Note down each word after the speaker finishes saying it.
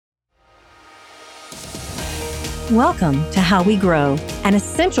Welcome to How We Grow, an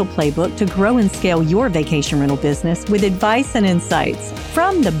essential playbook to grow and scale your vacation rental business with advice and insights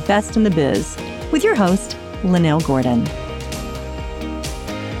from the best in the biz, with your host, Linnell Gordon.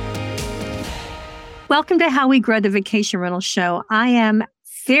 Welcome to How We Grow, the Vacation Rental Show. I am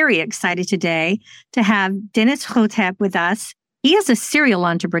very excited today to have Dennis Goedheid with us. He is a serial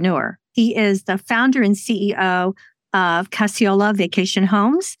entrepreneur. He is the founder and CEO of Casiola Vacation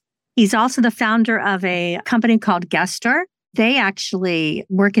Homes. He's also the founder of a company called Guester. They actually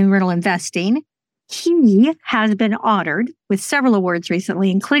work in rental investing. He has been honored with several awards recently,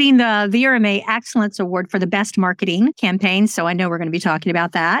 including the VRMA Excellence Award for the Best Marketing Campaign. So I know we're going to be talking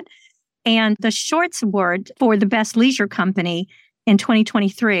about that. And the Shorts Award for the Best Leisure Company in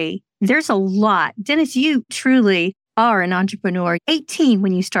 2023. There's a lot. Dennis, you truly are an entrepreneur. 18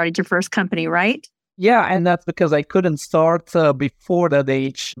 when you started your first company, right? Yeah, and that's because I couldn't start before that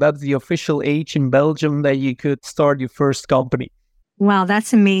age. That's the official age in Belgium that you could start your first company. Wow,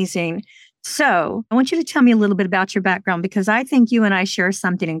 that's amazing. So I want you to tell me a little bit about your background, because I think you and I share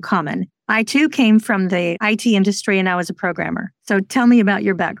something in common. I too came from the IT industry and I was a programmer. So tell me about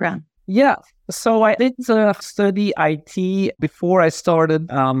your background. Yeah, so I did study IT before I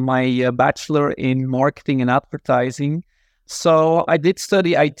started my bachelor in marketing and advertising. So I did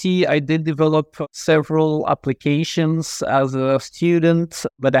study IT. I did develop several applications as a student,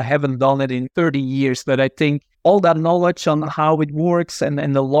 but I haven't done it in 30 years. But I think all that knowledge on how it works and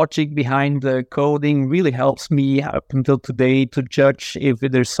the logic behind the coding really helps me up until today to judge if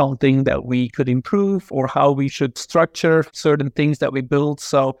there's something that we could improve or how we should structure certain things that we build.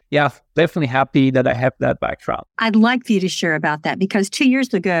 So yeah, definitely happy that I have that background. I'd like for you to share about that, because 2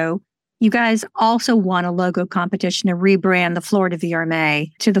 years ago, you guys also won a logo competition to rebrand the Florida VRMA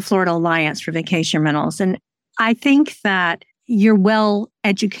to the Florida Alliance for Vacation Rentals. And I think that you're well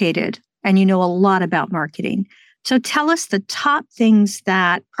educated and you know a lot about marketing. So tell us the top things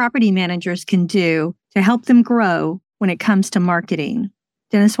that property managers can do to help them grow when it comes to marketing.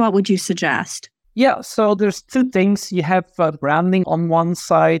 Dennis, what would you suggest? Yeah, so there's two things. You have branding on one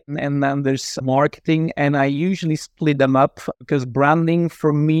side and then there's marketing. And I usually split them up because branding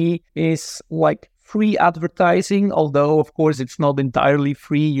for me is like free advertising, although of course it's not entirely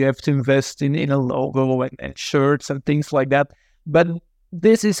free. You have to invest in a logo and shirts and things like that. But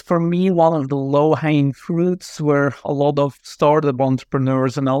this is for me one of the low-hanging fruits where a lot of startup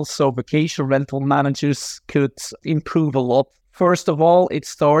entrepreneurs and also vacation rental managers could improve a lot. First of all, it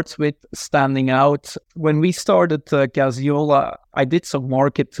starts with standing out. When we started Casiola, I did some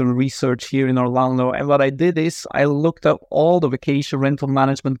market research here in Orlando. And what I did is I looked up all the vacation rental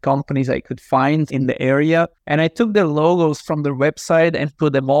management companies I could find in the area. And I took their logos from their website and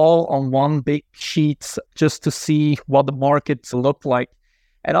put them all on one big sheet just to see what the markets looked like.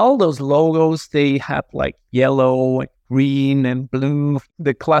 And all those logos, they had like yellow, green and blue,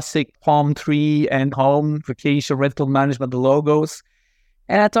 the classic palm tree and home vacation rental management logos.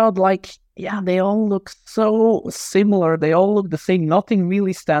 And I thought yeah, they all look so similar. They all look the same. Nothing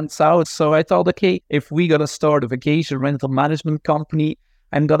really stands out. So I thought, okay, if we got to start a vacation rental management company,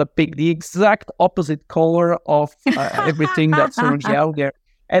 I'm going to pick the exact opposite color of everything that's currently out there.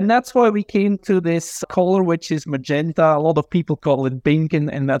 And that's why we came to this color, which is magenta. A lot of people call it pink,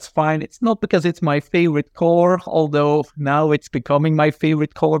 and that's fine. It's not because it's my favorite color, although now it's becoming my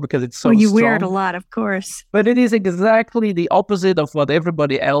favorite color because it's so strong. You wear it a lot, of course. But it is exactly the opposite of what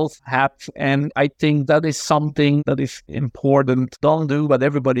everybody else has. And I think that is something that is important. Don't do what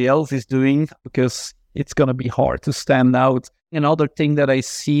everybody else is doing because it's going to be hard to stand out. Another thing that I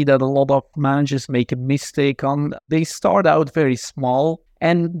see that a lot of managers make a mistake on, they start out very small.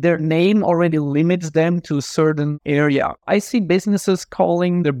 And their name already limits them to a certain area. I see businesses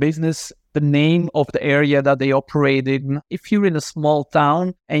calling their business the name of the area that they operate in. If you're in a small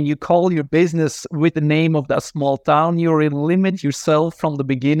town and you call your business with the name of that small town, you already limit yourself from the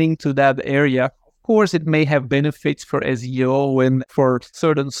beginning to that area. Of course, it may have benefits for SEO and for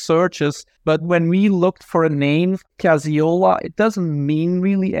certain searches, but when we looked for a name, Casiola, it doesn't mean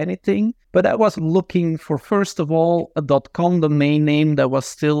really anything. But I was looking for, first of all, a .com domain name that was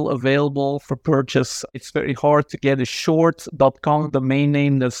still available for purchase. It's very hard to get a short .com domain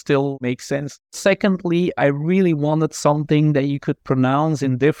name that still makes sense. Secondly, I really wanted something that you could pronounce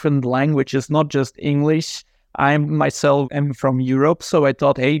in different languages, not just English. I myself am from Europe, so I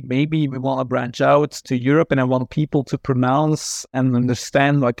thought, hey, maybe we want to branch out to Europe and I want people to pronounce and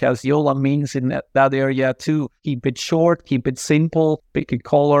understand what Casiola means in that area too. Keep it short, keep it simple, pick a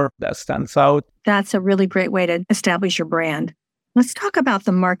color that stands out. That's a really great way to establish your brand. Let's talk about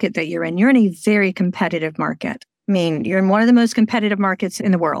the market that you're in. You're in a very competitive market. I mean, you're in one of the most competitive markets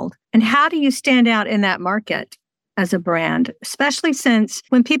in the world. And how do you stand out in that market? as a brand, especially since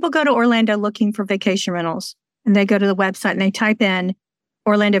when people go to Orlando looking for vacation rentals and they go to the website and they type in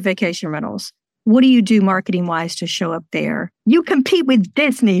Orlando vacation rentals, what do you do marketing wise to show up there? You compete with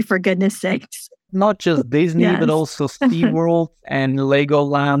Disney, for goodness sakes. Not just Disney, Yes. but also SeaWorld and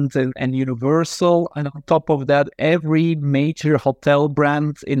Legoland and Universal. And on top of that, every major hotel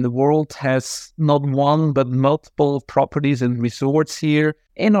brand in the world has not one, but multiple properties and resorts here.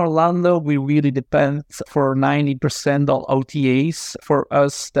 In Orlando, we really depend for 90% on OTAs. For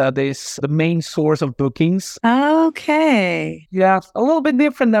us, that is the main source of bookings. Okay. Yeah, a little bit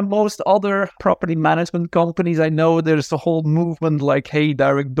different than most other property management companies. I know there's a whole movement like, hey,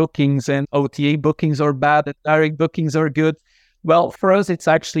 direct bookings and OTA bookings are bad and direct bookings are good. Well, for us, it's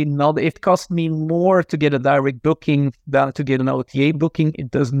actually not. It costs me more to get a direct booking than to get an OTA booking. It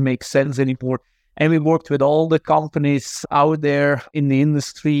doesn't make sense anymore. And we worked with all the companies out there in the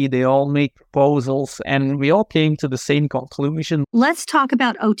industry. They all made proposals and we all came to the same conclusion. Let's talk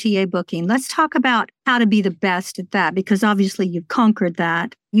about OTA booking. Let's talk about how to be the best at that, because obviously you've conquered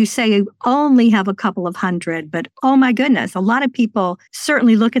that. You say you only have a couple of hundred, but oh my goodness, a lot of people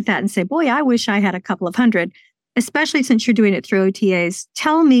certainly look at that and say, boy, I wish I had a couple of hundred, especially since you're doing it through OTAs.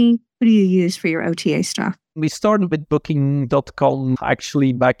 Tell me, who do you use for your OTA stuff? We started with Booking.com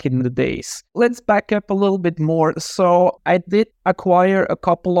actually back in the days. Let's back up a little bit more. So I did acquire a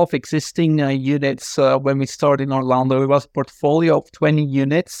couple of existing units when we started in Orlando. It was a portfolio of 20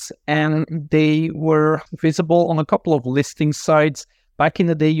 units and they were visible on a couple of listing sites. Back in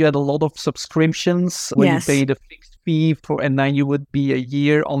the day, you had a lot of subscriptions when you paid a fixed fee and then you would be a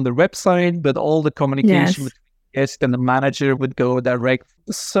year on the website, but all the communication between the guest and the manager would go direct.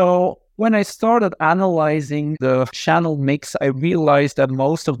 So when I started analyzing the channel mix, I realized that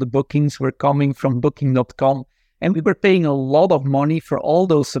most of the bookings were coming from Booking.com and we were paying a lot of money for all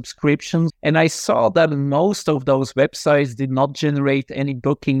those subscriptions. And I saw that most of those websites did not generate any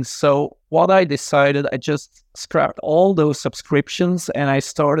bookings. So what I decided, I just scrapped all those subscriptions and I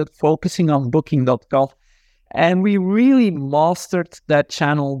started focusing on Booking.com. And we really mastered that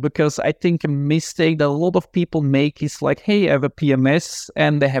channel because I think a mistake that a lot of people make is like, hey, I have a PMS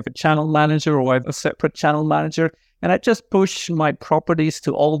and they have a channel manager or I have a separate channel manager. And I just push my properties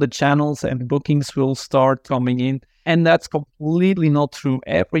to all the channels and bookings will start coming in. And that's completely not true.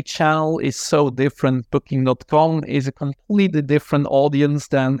 Every channel is so different. Booking.com is a completely different audience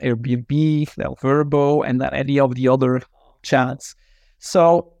than Airbnb, than Vrbo, and than any of the other channels.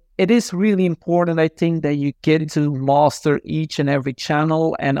 So it is really important, I think, that you get to master each and every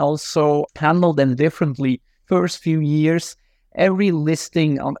channel and also handle them differently. First few years, every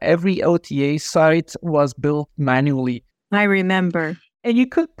listing on every OTA site was built manually. I remember. And you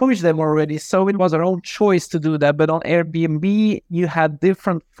could push them already, so it was our own choice to do that. But on Airbnb, you had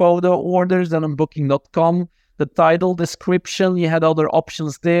different photo orders than on Booking.com. The title description, you had other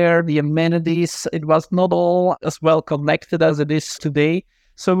options there. The amenities, it was not all as well connected as it is today.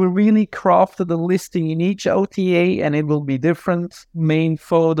 So we really crafted a listing in each OTA and it will be different main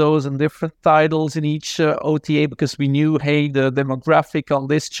photos and different titles in each OTA because we knew, hey, the demographic on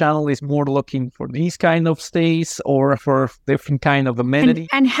this channel is more looking for these kind of stays or for different kind of amenity.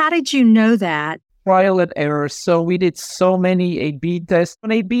 And how did you know that? Trial and error. So we did so many A/B tests.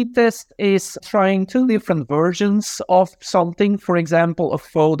 An A/B test is trying two different versions of something. For example, a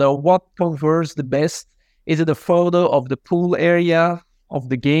photo. What converts the best? Is it a photo of the pool area, of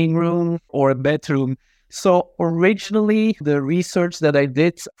the game room, or a bedroom? So originally, the research that I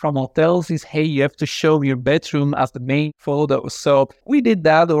did from hotels is, hey, you have to show your bedroom as the main photo. So we did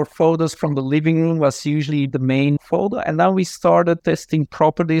that, or photos from the living room was usually the main photo. And then we started testing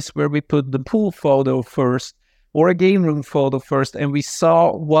properties where we put the pool photo first or a game room photo first. And we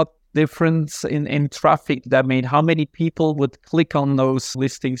saw what difference in traffic that made, how many people would click on those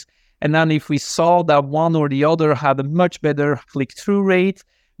listings. And then if we saw that one or the other had a much better click-through rate,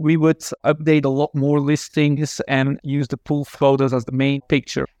 we would update a lot more listings and use the pool photos as the main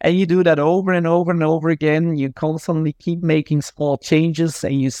picture. And you do that over and over and over again. You constantly keep making small changes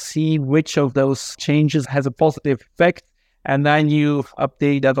and you see which of those changes has a positive effect. And then you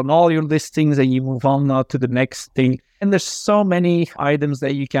update that on all your listings and you move on to the next thing. And there's so many items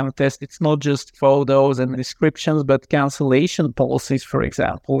that you can test. It's not just photos and descriptions, but cancellation policies, for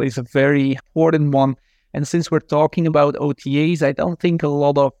example, is a very important one. And since we're talking about OTAs, I don't think a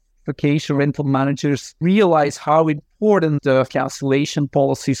lot of vacation rental managers realize how important the cancellation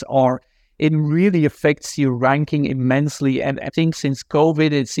policies are. It really affects your ranking immensely. And I think since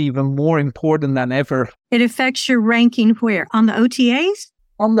COVID, it's even more important than ever. It affects your ranking where? On the OTAs?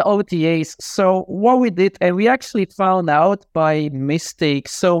 On the OTAs. So what we did, and we actually found out by mistake.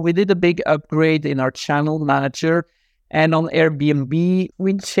 So we did a big upgrade in our channel manager. And on Airbnb,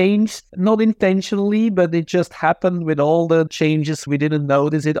 we changed, not intentionally, but it just happened with all the changes. We didn't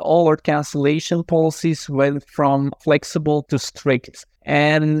notice it. All our cancellation policies went from flexible to strict.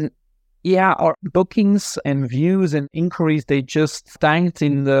 And yeah, our bookings and views and inquiries, they just tanked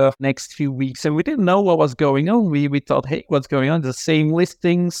in the next few weeks. And we didn't know what was going on. We thought, hey, what's going on? The same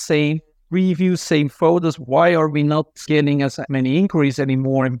listings, same reviews, same photos. Why are we not getting as many inquiries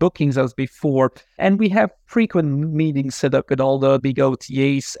anymore and bookings as before? And we have frequent meetings set up with all the big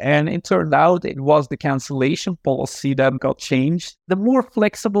OTAs. And it turned out it was the cancellation policy that got changed. The more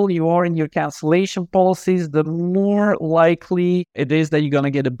flexible you are in your cancellation policies, the more likely it is that you're going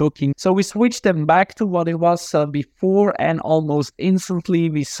to get a booking. So we switched them back to what it was before, and almost instantly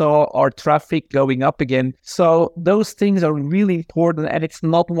we saw our traffic going up again. So those things are really important, and it's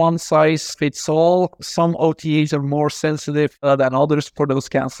not one size fits all. Some OTAs are more sensitive than others for those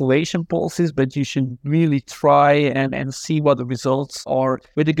cancellation policies, but you should really try and see what the results are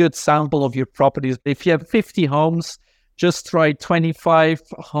with a good sample of your properties. If you have 50 homes, just try 25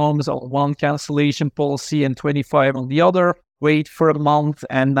 homes on one cancellation policy and 25 on the other. Wait for a month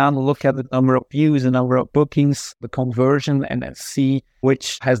and then look at the number of views, the number of bookings, the conversion, and then see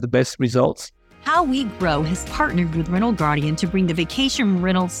which has the best results. How We Grow has partnered with Rental Guardian to bring the vacation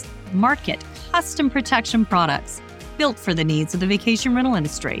rentals market custom protection products built for the needs of the vacation rental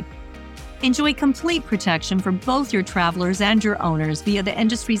industry. Enjoy complete protection for both your travelers and your owners via the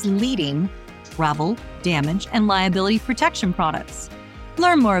industry's leading travel, damage, and liability protection products.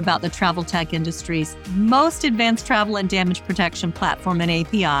 Learn more about the travel tech industry's most advanced travel and damage protection platform and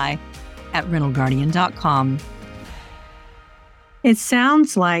API at rentalguardian.com. It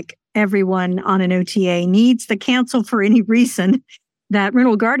sounds like everyone on an OTA needs the cancel for any reason that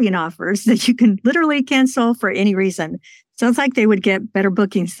Rental Guardian offers, that you can literally cancel for any reason. Sounds like they would get better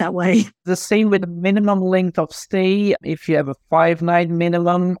bookings that way. The same with the minimum length of stay. If you have a 5-night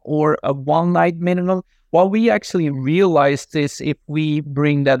minimum or a 1-night minimum, what we actually realized is if we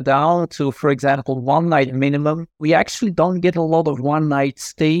bring that down to, for example, 1-night minimum, we actually don't get a lot of 1-night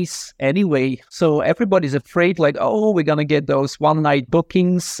stays anyway. So everybody's afraid like, oh, we're going to get those 1-night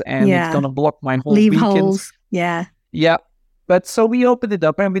bookings and it's going to block my whole leave weekend. Holes. Yeah. But so we open it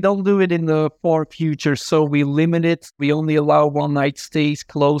up and we don't do it in the far future. So we limit it. We only allow 1-night stays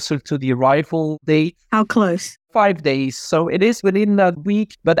closer to the arrival date. How close? 5 days. So it is within that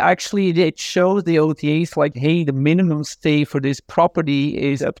week, but actually it shows the OTAs like, hey, the minimum stay for this property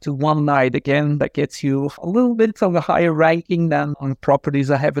is up to 1 night. Again, that gets you a little bit of a higher ranking than on properties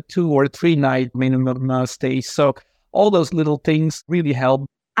that have a 2 or 3 night minimum stay. So all those little things really help.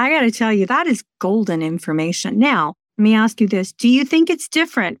 I got to tell you, that is golden information. Now, let me ask you this. Do you think it's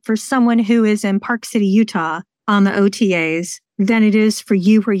different for someone who is in Park City, Utah on the OTAs than it is for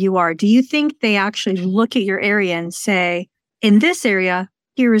you where you are? Do you think they actually look at your area and say, in this area,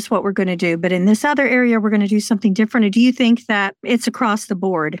 here is what we're going to do, but in this other area, we're going to do something different? Or do you think that it's across the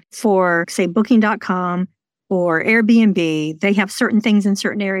board for, say, Booking.com or Airbnb? They have certain things in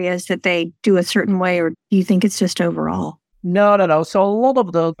certain areas that they do a certain way, or do you think it's just overall? No. So a lot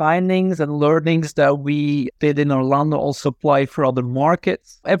of the findings and learnings that we did in Orlando also apply for other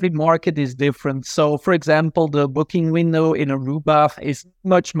markets. Every market is different. So, for example, the booking window in Aruba is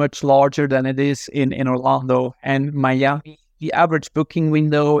much, much larger than it is in Orlando. And Miami, the average booking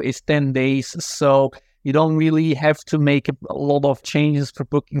window is 10 days. So you don't really have to make a lot of changes for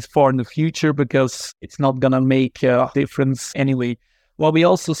bookings far in the future because it's not going to make a difference anyway. What we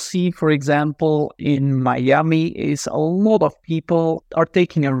also see, for example, in Miami is a lot of people are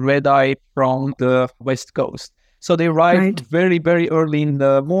taking a red eye from the West Coast. So they arrive very, very early in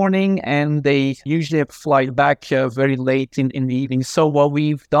the morning and they usually have to fly back very late in the evening. So what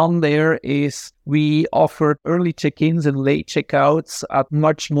we've done there is we offer early check-ins and late checkouts at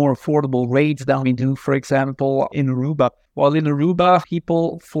much more affordable rates than we do, for example, in Aruba. While in Aruba,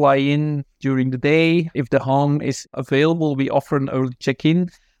 people fly in during the day. If the home is available, we offer an early check-in.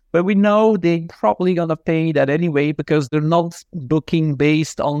 But we know they're probably going to pay that anyway because they're not booking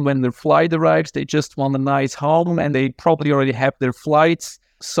based on when their flight arrives. They just want a nice home and they probably already have their flights.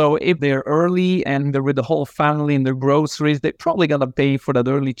 So if they're early and they're with the whole family and their groceries, they're probably going to pay for that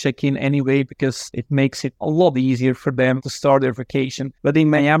early check-in anyway because it makes it a lot easier for them to start their vacation. But in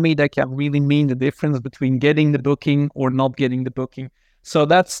Miami, that can really mean the difference between getting the booking or not getting the booking. So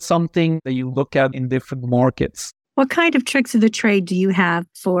that's something that you look at in different markets. What kind of tricks of the trade do you have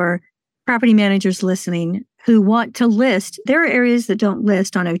for property managers listening who want to list? There are areas that don't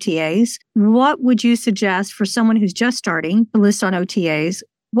list on OTAs. What would you suggest for someone who's just starting to list on OTAs?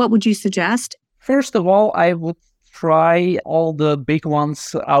 What would you suggest? First of all, I would try all the big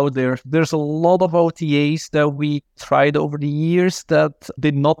ones out there. There's a lot of OTAs that we tried over the years that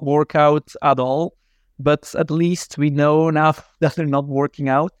did not work out at all, but at least we know now that they're not working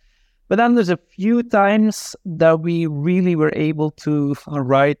out. But then there's a few times that we really were able to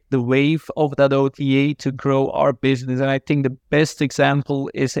ride the wave of that OTA to grow our business. And I think the best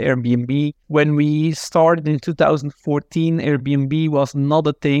example is Airbnb. When we started in 2014, Airbnb was not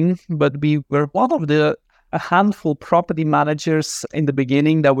a thing, but we were one of a handful property managers in the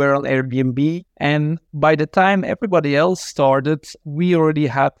beginning that were on Airbnb. And by the time everybody else started, we already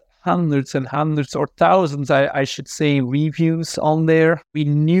had hundreds and hundreds or thousands, I should say, reviews on there. We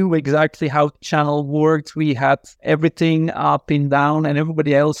knew exactly how the channel worked. We had everything up and down, and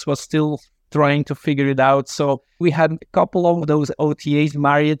everybody else was still trying to figure it out. So we had a couple of those OTAs.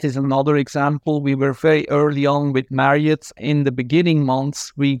 Marriott is another example. We were very early on with Marriott. In the beginning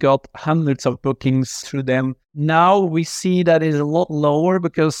months, we got hundreds of bookings through them. Now we see that is a lot lower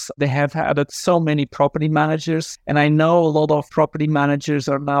because they have added so many property managers. And I know a lot of property managers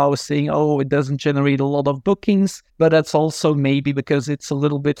are now saying, oh, it doesn't generate a lot of bookings. But that's also maybe because it's a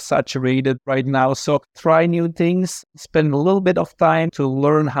little bit saturated right now. So try new things, spend a little bit of time to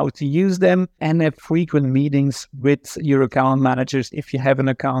learn how to use them, and have frequent meetings with your account managers if you have an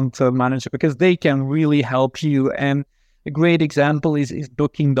account manager, because they can really help you. And a great example is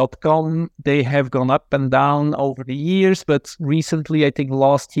Booking.com. They have gone up and down over the years, but recently, I think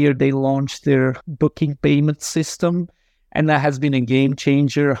last year, they launched their booking payment system. And that has been a game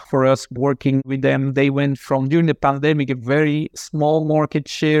changer for us working with them. They went from, during the pandemic, a very small market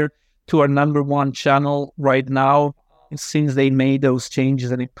share to our number one channel right now, since they made those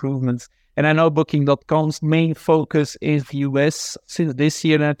changes and improvements. And I know Booking.com's main focus is US since this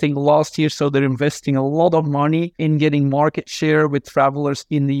year and I think last year. So they're investing a lot of money in getting market share with travelers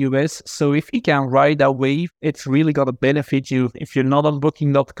in the US. So if you can ride that wave, it's really going to benefit you. If you're not on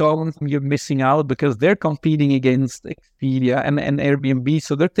Booking.com, you're missing out because they're competing against Expedia and Airbnb.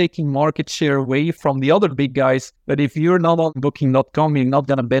 So they're taking market share away from the other big guys. But if you're not on Booking.com, you're not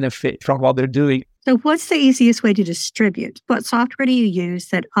going to benefit from what they're doing. So what's the easiest way to distribute? What software do you use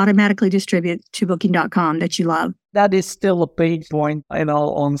that automatically distributes to Booking.com that you love? That is still a pain point, in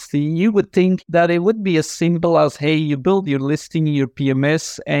all honesty. You would think that it would be as simple as, hey, you build your listing, your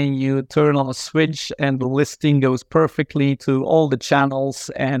PMS, and you turn on a switch and the listing goes perfectly to all the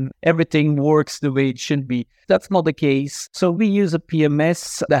channels and everything works the way it should be. That's not the case. So we use a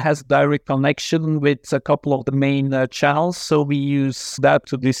PMS that has direct connection with a couple of the main channels. So we use that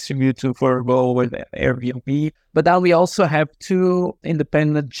to distribute to Vrbo with Airbnb. But now we also have two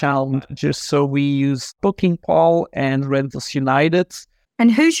independent channel managers. So we use Booking.com and Rentals United.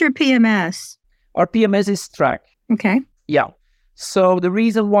 And who's your PMS? Our PMS is Track. Okay. Yeah. So the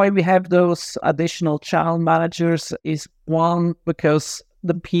reason why we have those additional channel managers is one, because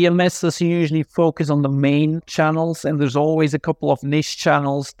the PMSs usually focus on the main channels, and there's always a couple of niche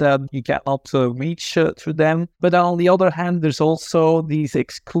channels that you cannot reach through them. But on the other hand, there's also these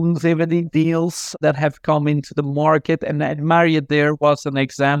exclusivity deals that have come into the market. And Marriott there was an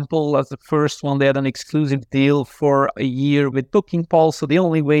example as the first one. They had an exclusive deal for a year with Booking.com. So the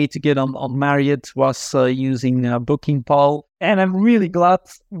only way to get on Marriott was using Booking.com. And I'm really glad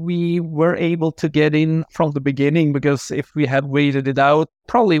we were able to get in from the beginning, because if we had waited it out,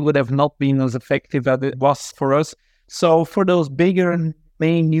 probably would have not been as effective as it was for us. So for those bigger and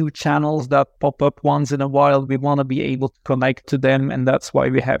main new channels that pop up once in a while, we want to be able to connect to them. And that's why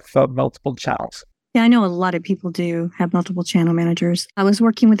we have multiple channels. Yeah, I know a lot of people do have multiple channel managers. I was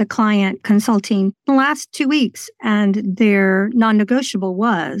working with a client consulting the last 2 weeks, and their non-negotiable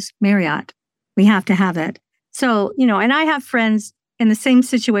was Marriott. We have to have it. So, and I have friends in the same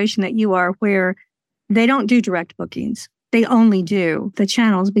situation that you are, where they don't do direct bookings. They only do the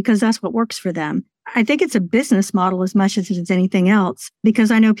channels because that's what works for them. I think it's a business model as much as it is anything else,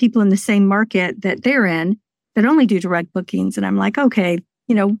 because I know people in the same market that they're in that only do direct bookings. And I'm like, okay,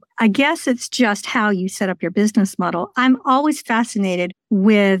 I guess it's just how you set up your business model. I'm always fascinated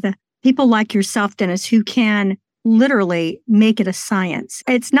with people like yourself, Dennis, who can literally make it a science.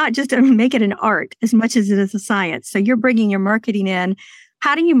 It's not just to make it an art as much as it is a science. So you're bringing your marketing in.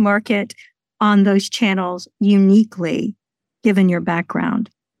 How do you market on those channels uniquely, given your background?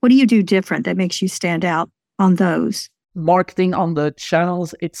 What do you do different that makes you stand out on those? Marketing on the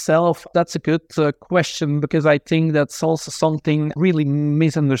channels itself, that's a good question, because I think that's also something really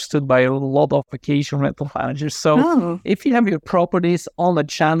misunderstood by a lot of vacation rental managers. So if you have your properties on a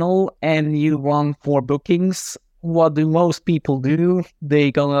channel and you want more bookings, what do most people do?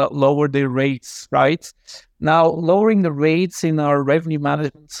 They're gonna lower their rates, right? Now, lowering the rates in our revenue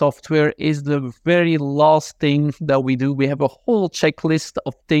management software is the very last thing that we do. We have a whole checklist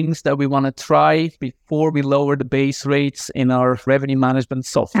of things that we want to try before we lower the base rates in our revenue management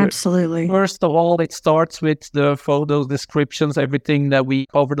software. Absolutely. First of all, it starts with the photos, descriptions, everything that we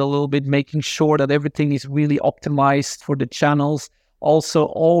covered a little bit, making sure that everything is really optimized for the channels. Also,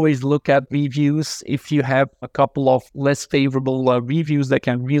 always look at reviews. If you have a couple of less favorable reviews, that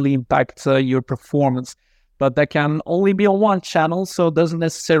can really impact your performance. But that can only be on one channel, so it doesn't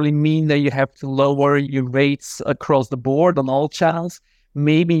necessarily mean that you have to lower your rates across the board on all channels.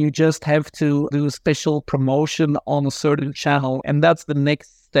 Maybe you just have to do a special promotion on a certain channel, and that's the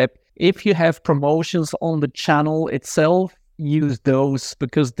next step. If you have promotions on the channel itself, use those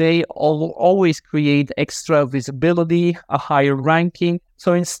because they always create extra visibility, a higher ranking.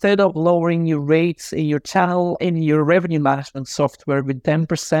 So instead of lowering your rates in your channel, in your revenue management software with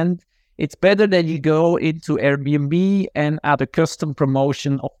 10%, it's better that you go into Airbnb and add a custom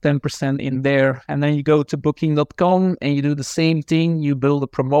promotion of 10% in there. And then you go to booking.com and you do the same thing. You build a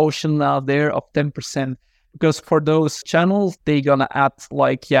promotion there of 10%. Because for those channels, they're going to add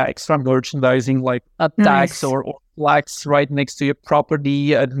extra merchandising like tags or flags right next to your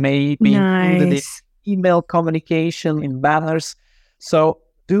property. It may be included in email communication, in banners. So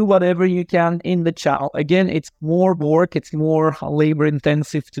do whatever you can in the channel. Again, it's more work. It's more labor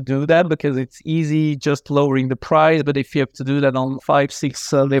intensive to do that because it's easy just lowering the price. But if you have to do that on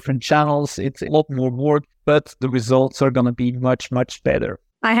 5-6 different channels, it's a lot more work, but the results are going to be much, much better.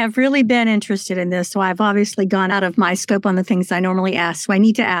 I have really been interested in this, so I've obviously gone out of my scope on the things I normally ask. So I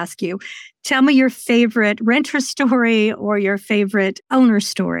need to ask you, tell me your favorite renter story or your favorite owner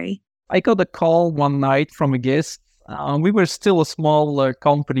story. I got a call one night from a guest. We were still a small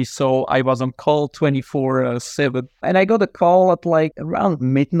company, so I was on call 24/7. And I got a call at around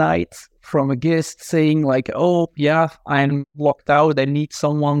midnight from a guest saying oh, yeah, I'm locked out. I need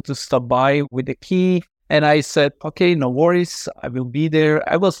someone to stop by with a key. And I said, okay, no worries. I will be there.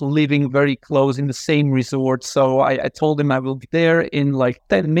 I was living very close in the same resort. So I told him I will be there in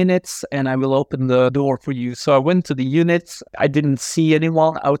 10 minutes and I will open the door for you. So I went to the unit. I didn't see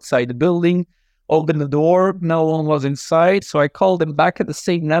anyone outside the building. Opened the door. No one was inside. So I called him back at the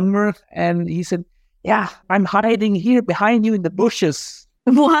same number. And he said, yeah, I'm hiding here behind you in the bushes.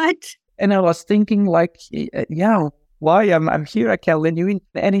 What? And I was thinking yeah, why? I'm here. I can't let you in.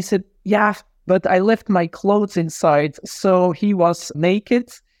 And he said, yeah, but I left my clothes inside. So he was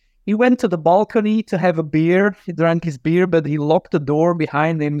naked. He went to the balcony to have a beer. He drank his beer, but he locked the door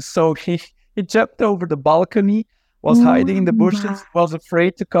behind him. So he jumped over the balcony, was hiding in the bushes, was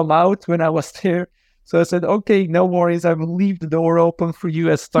afraid to come out when I was there. So I said, okay, no worries. I will leave the door open for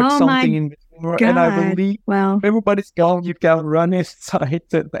you. I stuck something in the door and I will leave. Wow. Everybody's gone. You can run inside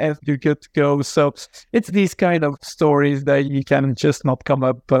and you're good to go. So it's these kind of stories that you can just not come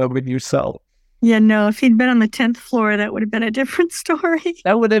up with yourself. Yeah, no, if he'd been on the 10th floor, that would have been a different story.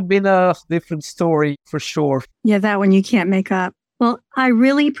 That would have been a different story for sure. Yeah, that one you can't make up. Well, I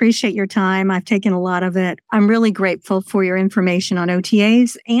really appreciate your time. I've taken a lot of it. I'm really grateful for your information on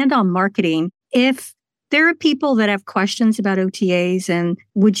OTAs and on marketing. If there are people that have questions about OTAs, and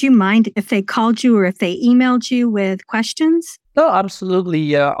would you mind if they called you or if they emailed you with questions? No,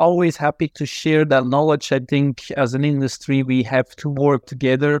 absolutely. Always happy to share that knowledge. I think as an industry, we have to work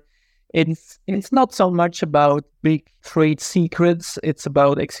together. It's not so much about big trade secrets. It's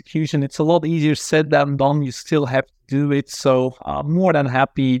about execution. It's a lot easier said than done. You still have to do it. So I'm more than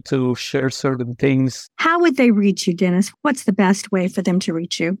happy to share certain things. How would they reach you, Dennis? What's the best way for them to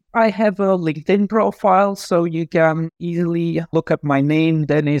reach you? I have a LinkedIn profile, so you can easily look up my name,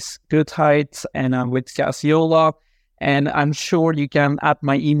 Dennis Goedheid, and I'm with Casiola. And I'm sure you can add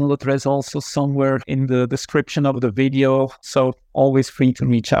my email address also somewhere in the description of the video. So always free to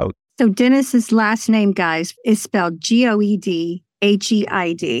reach out. So Dennis's last name, guys, is spelled Goedheid,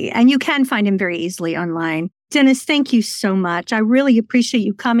 and you can find him very easily online. Dennis, thank you so much. I really appreciate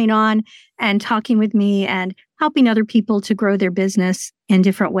you coming on and talking with me and helping other people to grow their business in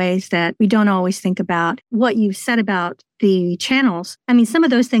different ways that we don't always think about. What you said about the channels, I mean, some of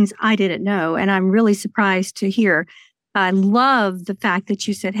those things I didn't know, and I'm really surprised to hear. I love the fact that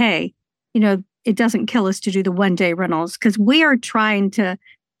you said, hey, it doesn't kill us to do the one-day rentals because we are trying to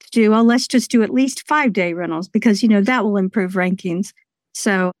let's just do at least 5-day rentals because, that will improve rankings.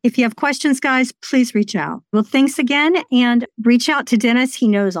 So if you have questions, guys, please reach out. Well, thanks again and reach out to Dennis. He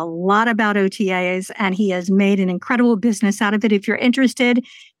knows a lot about OTAs and he has made an incredible business out of it. If you're interested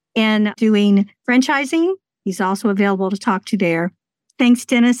in doing franchising, he's also available to talk to there. Thanks,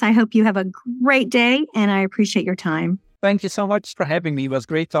 Dennis. I hope you have a great day and I appreciate your time. Thank you so much for having me. It was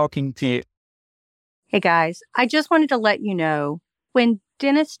great talking to you. Hey guys, I just wanted to let you know when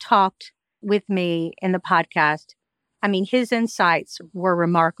Dennis talked with me in the podcast, I mean, his insights were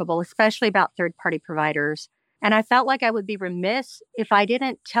remarkable, especially about third-party providers. And I felt like I would be remiss if I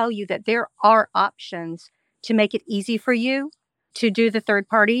didn't tell you that there are options to make it easy for you to do the third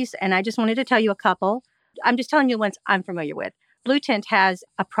parties. And I just wanted to tell you a couple. I'm just telling you the ones I'm familiar with. Blue Tent has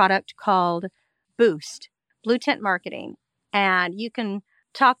a product called Boost, Blue Tent Marketing, and you can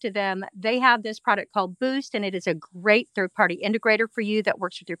talk to them. They have this product called Boost, and it is a great third-party integrator for you that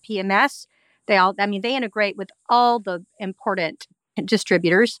works with your PMS. They integrate with all the important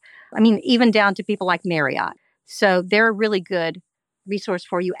distributors. I mean, even down to people like Marriott. So they're a really good resource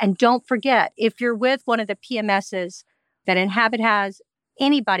for you. And don't forget, if you're with one of the PMSs that Inhabit has,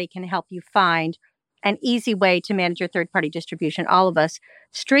 anybody can help you find an easy way to manage your third-party distribution. All of us.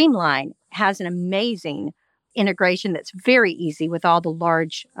 Streamline has an amazing integration that's very easy with all the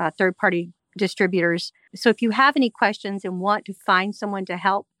large third-party distributors. So if you have any questions and want to find someone to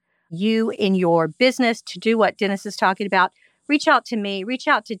help you in your business to do what Dennis is talking about, reach out to me, reach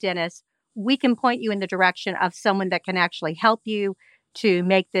out to Dennis. We can point you in the direction of someone that can actually help you to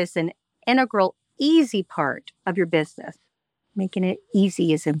make this an integral, easy part of your business. Making it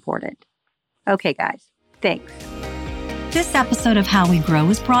easy is important. Okay, guys, thanks. This episode of How We Grow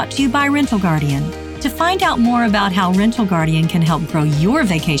is brought to you by Rental Guardian. To find out more about how Rental Guardian can help grow your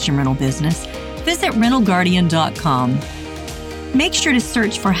vacation rental business, visit rentalguardian.com. Make sure to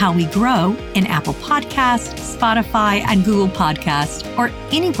search for How We Grow in Apple Podcasts, Spotify, and Google Podcasts, or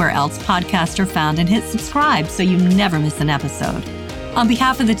anywhere else podcasts are found, and hit subscribe so you never miss an episode. On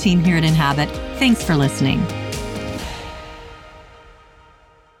behalf of the team here at Inhabit, thanks for listening.